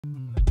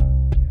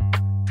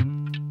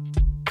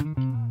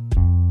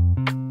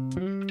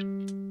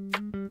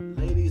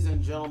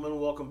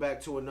welcome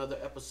back to another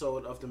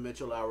episode of the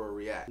Mitchell Hour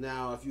React.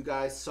 Now, if you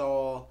guys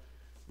saw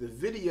the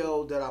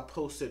video that I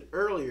posted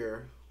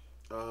earlier,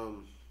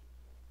 well,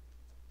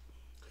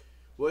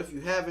 if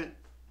you haven't,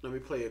 let me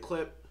play a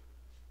clip,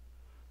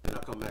 and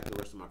I'll come back to the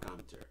rest of my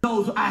commentary.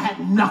 I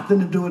had nothing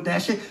to do with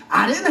that shit.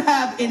 I didn't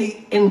have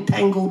any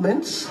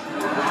entanglements.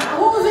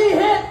 Who's he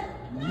hit?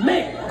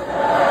 Me.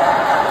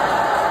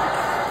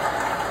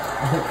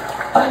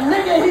 A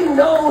nigga he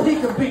know he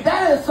could beat.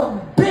 That is some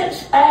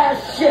bitch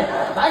ass shit.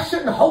 I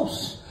shouldn't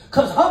host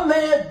because her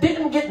man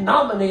didn't get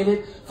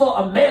nominated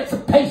for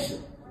Emancipation.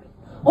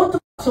 What the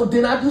f? So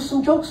then I do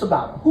some jokes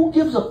about her. Who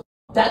gives a f?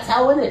 That's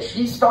how it is.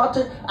 She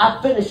started,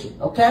 I finish it,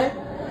 okay?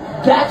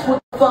 That's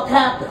what the fuck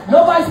happened.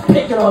 Nobody's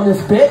picking on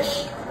this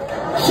bitch.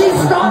 She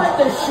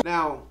started this shit.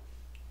 Now,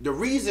 the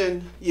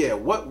reason, yeah,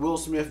 what Will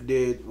Smith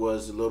did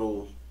was a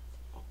little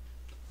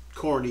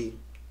corny.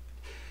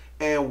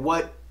 And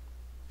what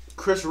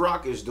Cris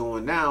Rock is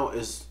doing now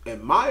is,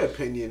 in my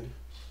opinion,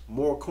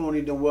 more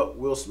corny than what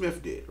Will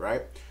Smith did,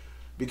 right?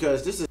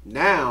 Because this is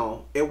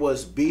now, it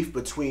was beef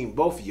between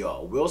both of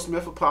y'all. Will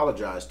Smith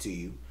apologized to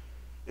you,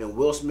 and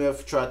Will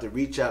Smith tried to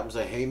reach out and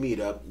say, hey, meet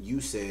up.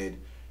 You said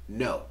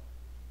no.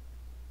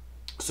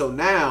 So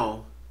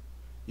now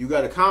you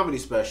got a comedy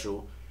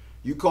special.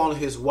 You calling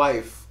his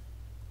wife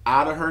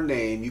out of her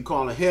name. You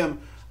calling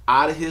him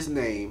out of his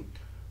name.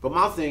 But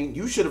my thing,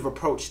 you should have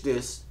approached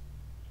this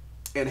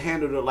and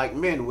handled it like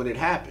men when it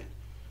happened.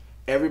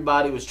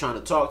 Everybody was trying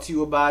to talk to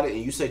you about it,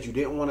 and you said you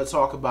didn't want to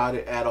talk about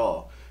it at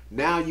all.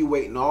 Now you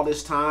waiting all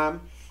this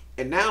time,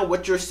 and now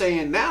what you're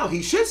saying now,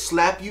 he should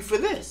slap you for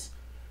this.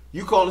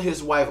 You calling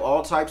his wife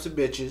all types of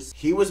bitches.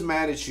 He was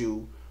mad at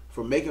you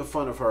for making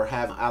fun of her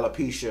having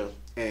alopecia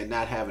and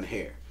not having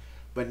hair.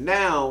 But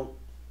now,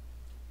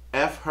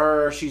 F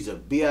her, she's a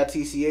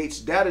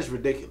bitch. That is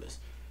ridiculous.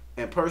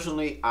 And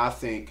personally, I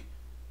think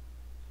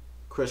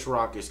Cris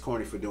Rock is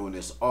corny for doing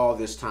this all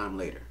this time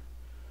later.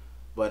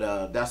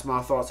 But that's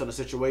my thoughts on the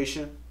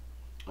situation.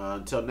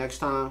 Until next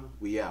time,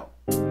 we out.